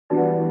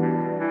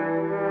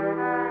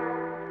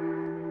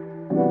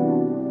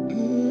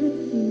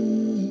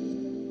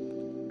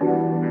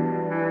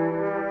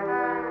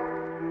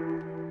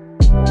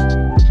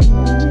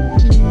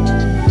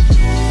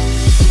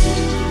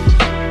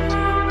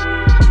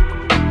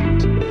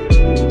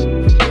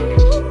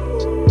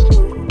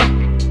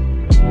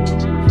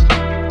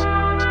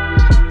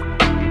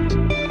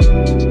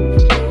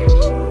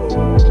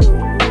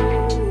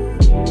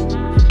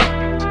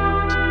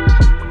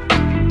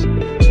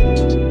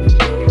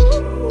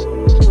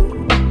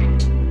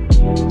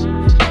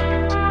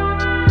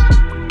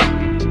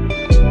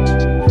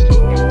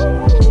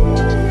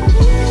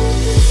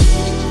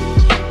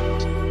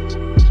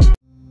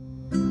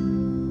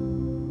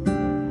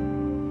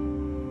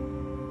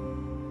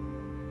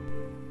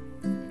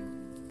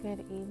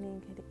Good evening,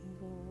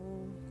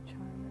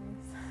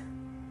 charmers.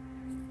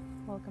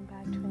 Welcome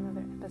back to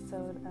another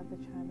episode of The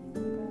Charming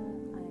Libra.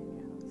 I am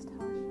your host,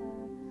 Tasha,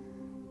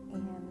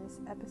 and this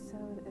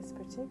episode is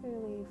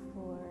particularly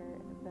for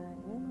the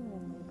new moon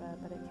in Libra,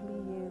 but it can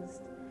be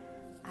used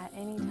at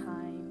any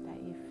time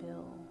that you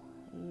feel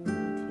you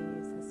need to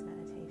use this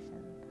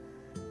meditation.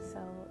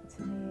 So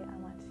today I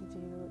want to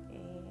do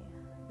a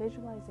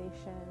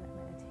visualization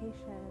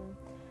meditation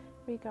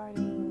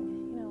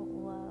regarding,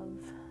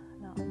 love,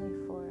 not only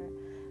for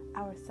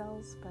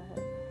ourselves, but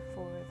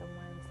for the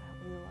ones that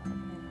we love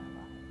in our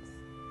lives.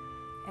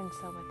 And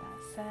so with that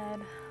said,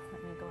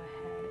 let me go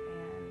ahead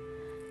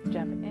and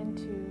jump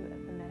into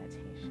the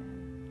meditation.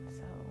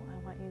 So I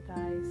want you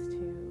guys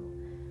to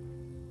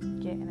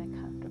get in a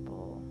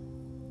comfortable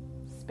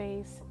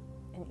space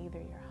in either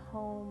your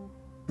home,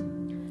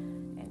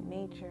 in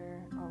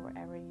nature, or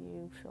wherever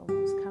you feel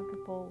most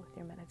comfortable with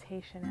your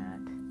meditation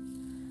at.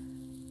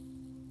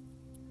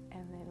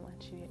 And then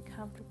once you get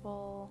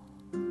comfortable,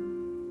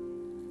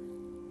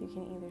 you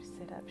can either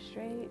sit up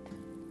straight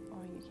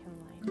or you can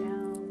lie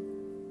down.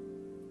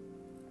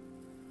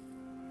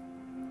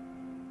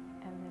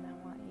 And then I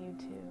want you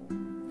to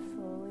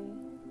slowly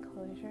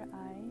close your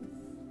eyes.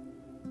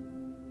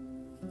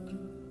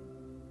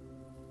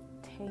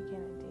 Take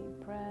in a deep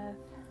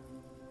breath.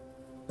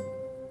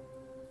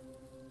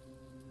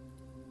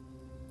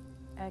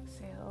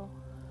 Exhale.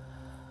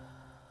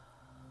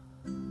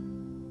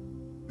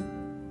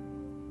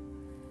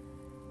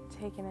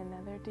 Take in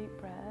another deep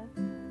breath.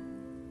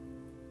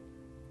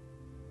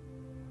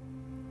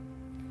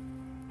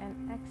 And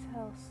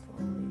exhale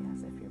slowly as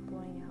if you're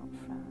blowing out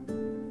from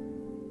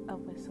a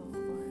whistle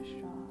or a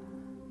straw.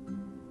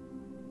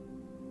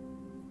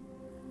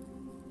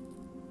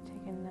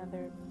 Take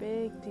another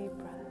big deep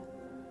breath.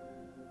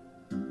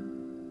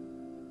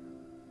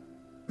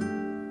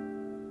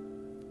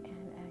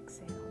 And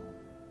exhale.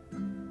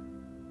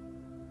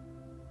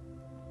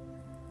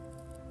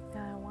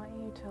 Now I want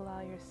you to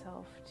allow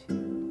yourself to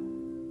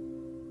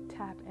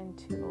tap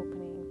into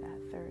opening that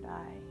third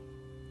eye.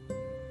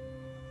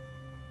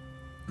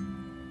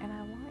 And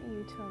I want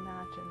you to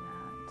imagine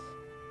that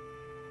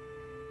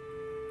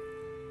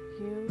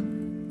you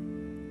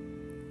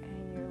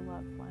and your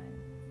loved one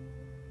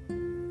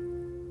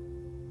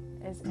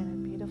is in a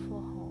beautiful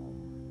home,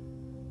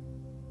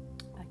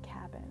 a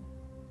cabin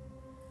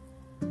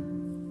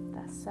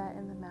that's set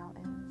in the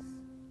mountains.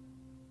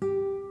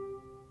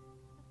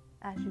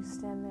 As you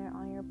stand there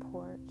on your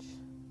porch,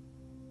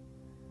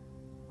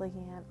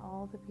 looking at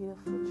all the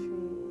beautiful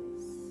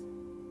trees,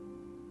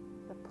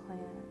 the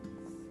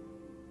plants,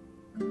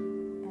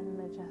 and the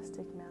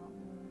majestic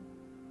mountain.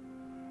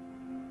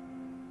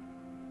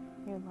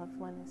 Your loved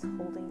one is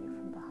holding you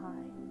from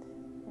behind,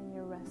 and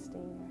you're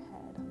resting your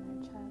head on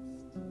their chest.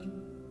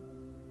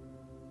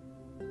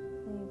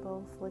 And you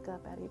both look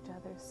up at each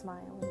other,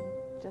 smiling,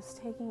 just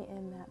taking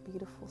in that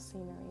beautiful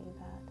scenery,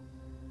 that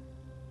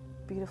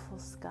beautiful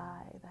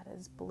sky that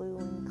is blue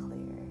and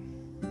clear,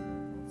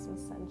 with some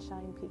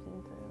sunshine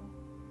peeking through,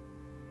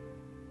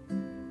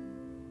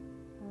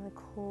 and the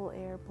cool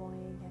air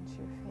blowing against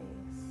your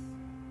face,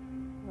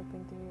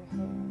 whipping through your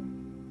hair,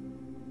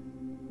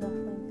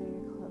 ruffling through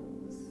your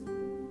clothes.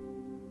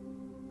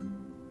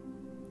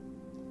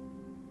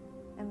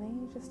 And then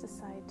you just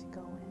decide to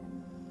go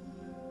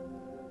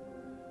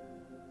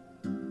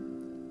in,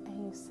 and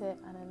you sit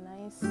on a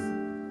nice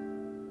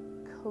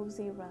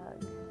cozy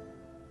rug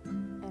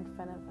in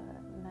front of a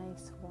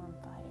nice warm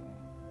fire.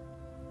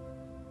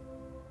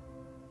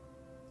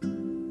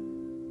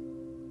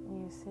 And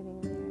you're sitting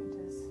there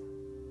just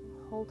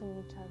holding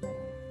each other.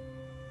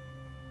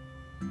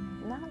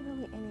 Not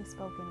really any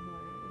spoken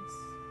words,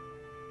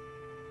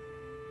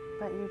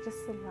 but you're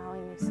just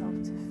allowing yourself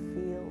to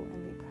feel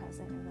and be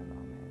present in the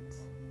moment.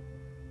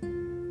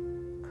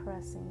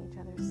 Caressing each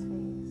other's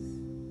face.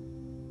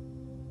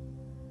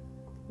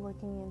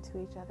 Looking into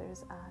each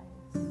other's eyes.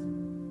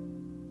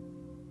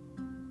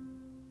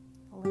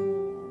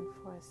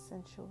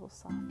 Sensual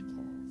soft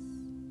kiss,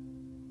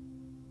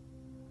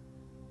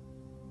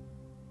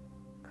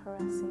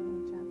 caressing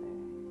each other,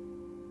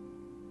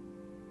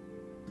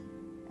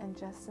 and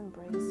just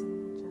embracing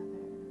each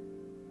other,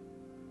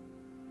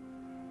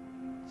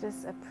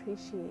 just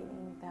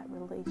appreciating that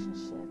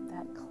relationship,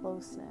 that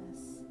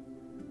closeness,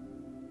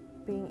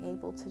 being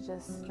able to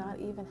just not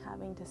even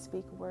having to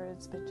speak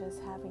words, but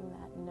just having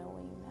that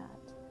knowing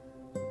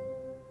that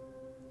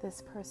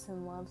this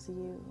person loves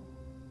you,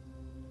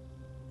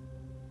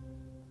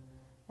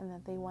 and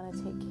that they want to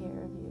take care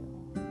of you,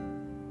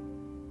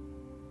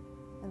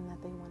 and that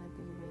they want to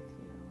be with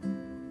you.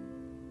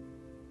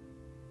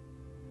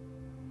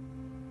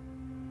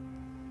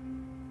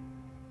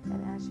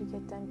 And as you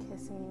get done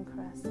kissing and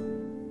caressing,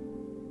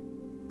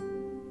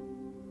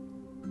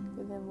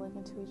 you then look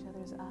into each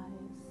other's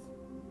eyes,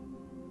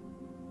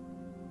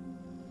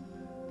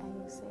 and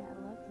you say, I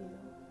love you.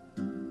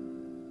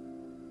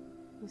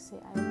 You say,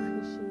 I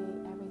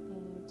appreciate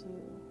everything you do.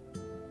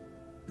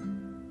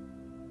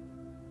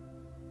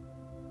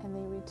 And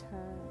they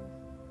return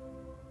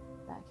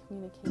that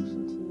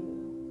communication to you.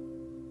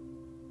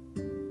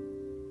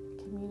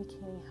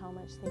 communicating how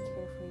much they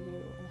care for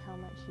you and how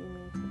much you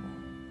mean to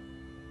them.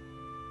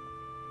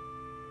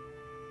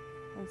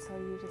 And so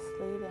you just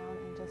lay down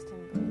and just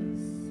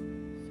embrace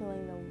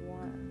feeling the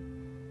warm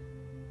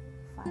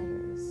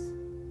fires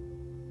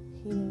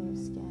heating your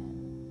skin.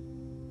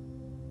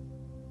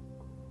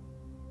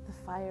 The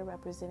fire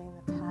representing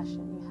the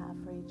passion you have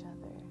for each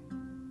other.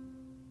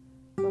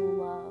 The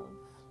love,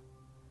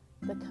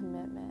 the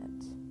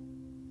commitment.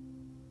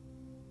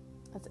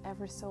 It's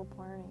ever so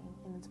burning,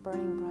 and it's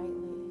burning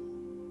brightly.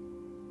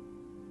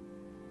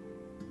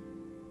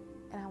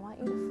 And I want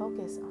you to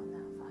focus on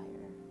that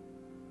fire.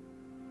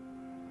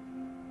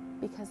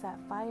 Because that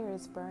fire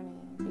is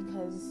burning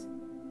because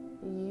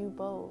you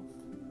both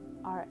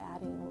are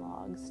adding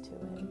logs to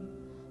it.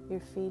 You're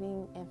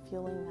feeding and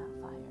fueling that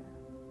fire.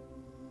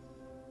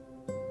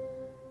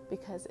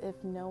 Because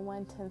if no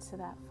one tends to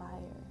that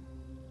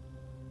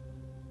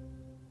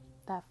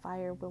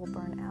fire will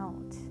burn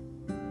out.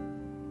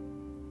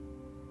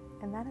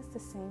 And that is the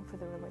same for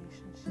the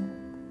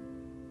relationship.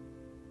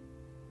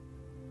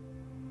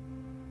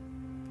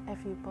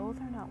 If you both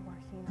are not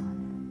working on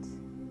it,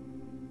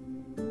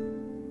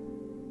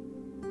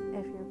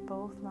 if you're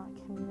both not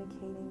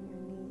communicating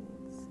your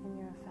needs and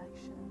your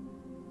affection,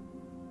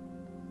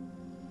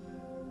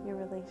 your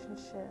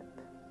relationship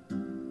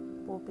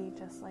will be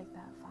just like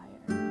that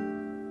fire,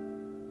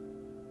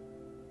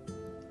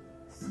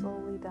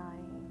 slowly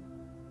dying,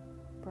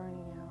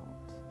 burning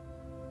out,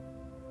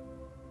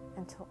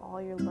 until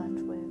all you're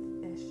left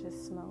with is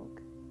just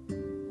smoke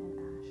and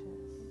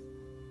ashes.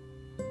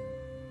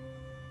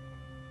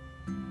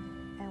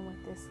 And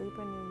with this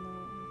Libra new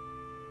moon,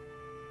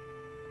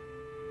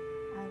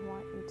 I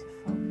want you to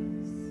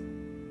focus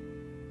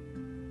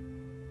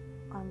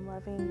on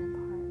loving your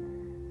partner,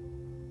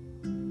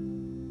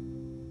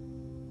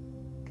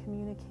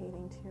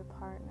 communicating to your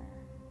partner,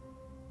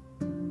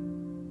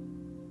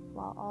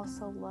 while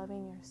also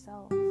loving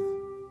yourself.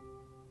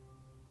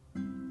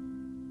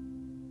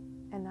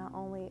 And not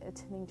only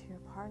attending to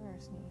your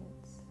partner's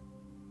needs,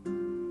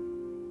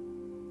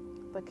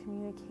 but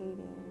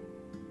communicating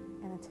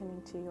and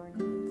attending to your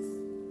needs.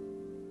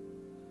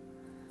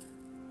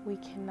 We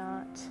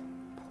cannot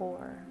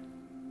pour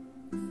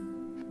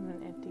from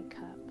an empty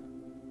cup.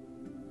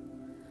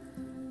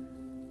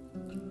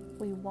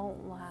 We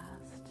won't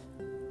last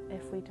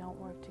if we don't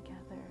work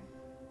together.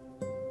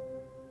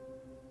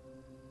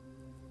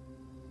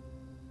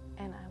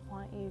 And I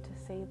want you to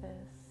say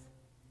this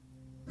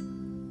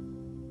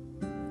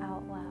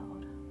out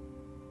loud.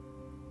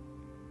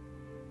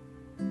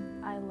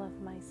 I love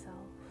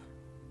myself.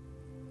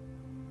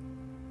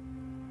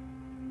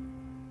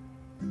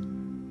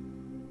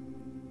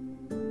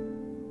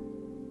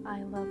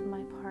 I love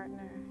my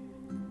partner.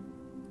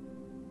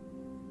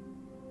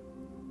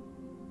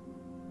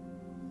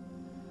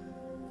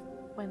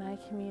 When I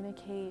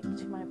communicate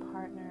to my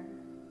partner,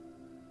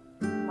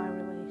 my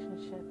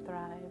relationship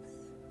thrives.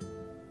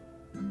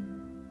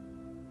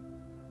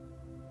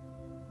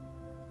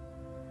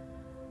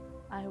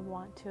 I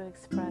want to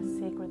express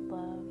sacred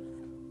love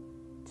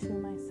to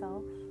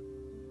myself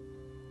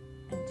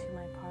and to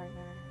my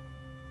partner.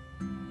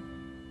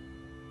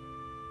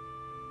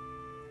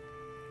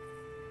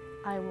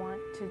 I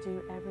want to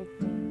do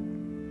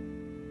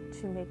everything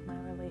to make my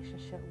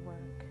relationship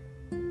work.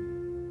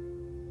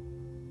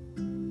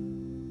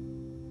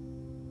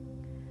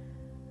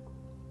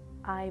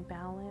 I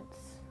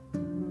balance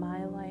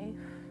my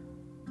life,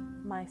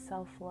 my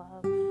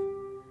self-love,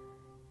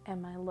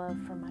 and my love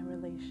for my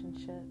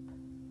relationship.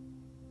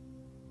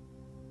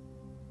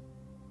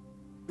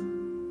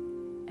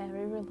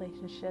 Every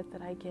relationship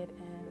that I get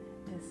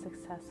in is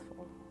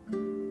successful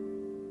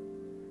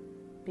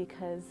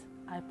because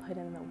I put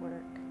in the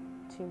work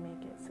to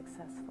make it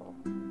successful.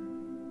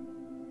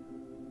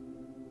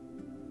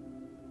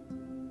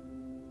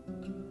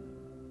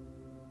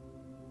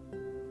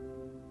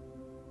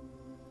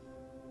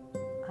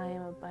 I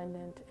am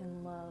abundant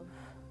in love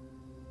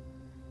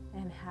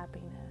and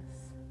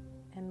happiness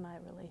in my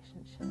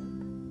relationship.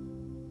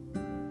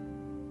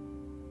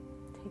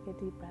 Take a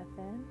deep breath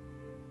in.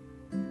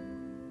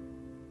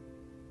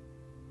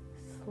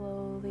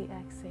 Slowly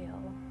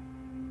exhale.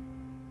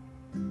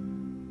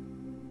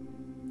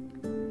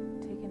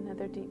 Take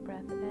another deep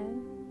breath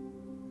in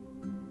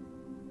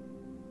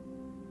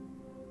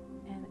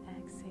and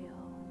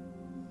exhale.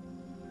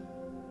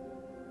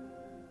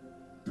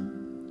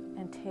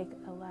 And take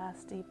a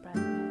last deep breath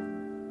in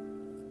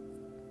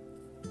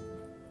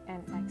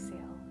and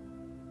exhale.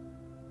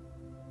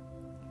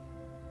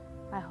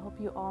 I hope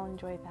you all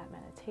enjoyed that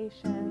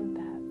meditation,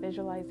 that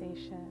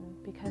visualization,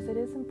 because it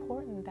is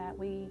important that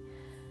we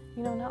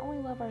not only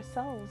love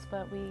ourselves,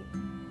 but we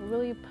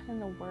really put in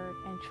the work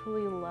and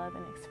truly love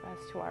and express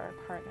to our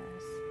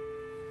partners.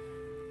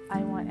 I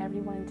want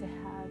everyone to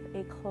have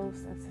a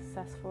close and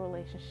successful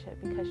relationship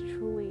because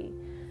truly,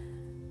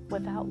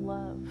 without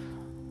love,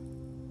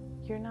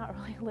 you're not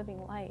really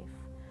living life.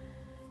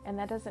 And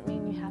that doesn't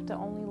mean you have to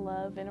only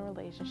love in a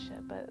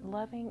relationship, but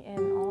loving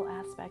in all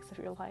aspects of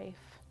your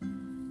life.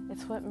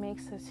 It's what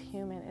makes us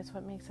human. It's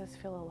what makes us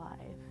feel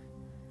alive.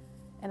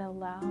 and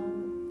allow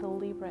the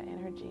Libra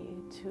energy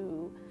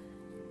to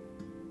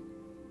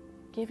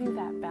give you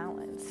that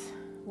balance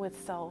with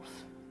self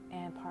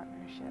and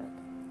partnership,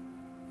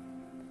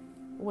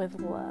 with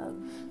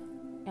love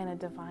and a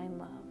divine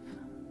love,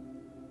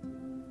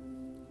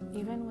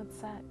 even with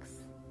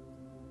sex.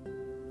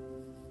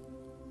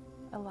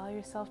 Allow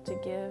yourself to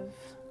give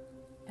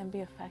and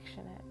be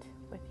affectionate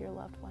with your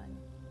loved one.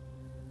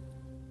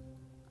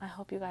 I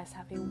hope you guys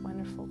have a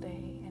wonderful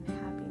day and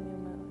happy new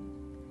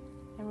moon,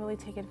 and really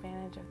take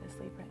advantage of this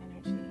Libra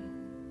energy.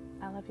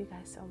 I love you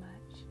guys so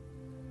much.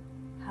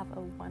 Have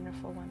a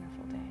wonderful,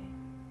 wonderful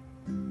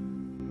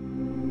day.